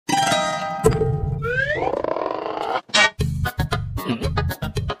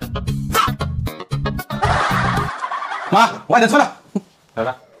妈，我爱人吃饭了。来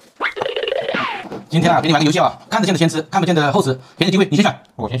了。今天啊，给你玩个游戏啊，看得见的先吃，看不见的后吃，给你机会，你先选。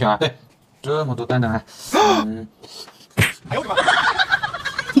我先选啊。对，这么多蛋蛋啊。哎呦我的妈！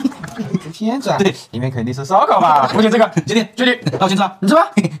骗子啊！对，里面肯定是烧烤吧？我选这个，决定，决定。那我先吃啊，你吃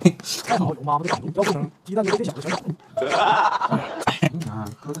吧。看好有妈妈的感觉，要不能鸡蛋有点小的小。啊，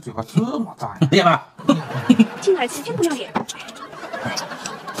哥的嘴巴这么大呀！脸嘛。进来吃真不要脸。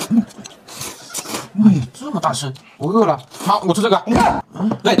这么大吃，我饿了。好，我吃这个。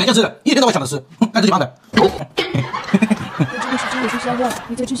对，等一下吃，一天到晚想着吃，看自己忙的。这个时间也是香料，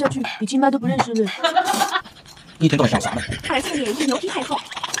你再吃下去，你亲妈都不认识了。一天到晚想啥呢？看来菜脸是牛皮太厚。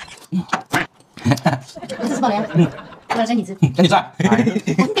我只吃饱了呀。我要蒸你吃。跟你吃。快，快去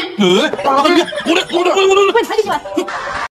洗碗。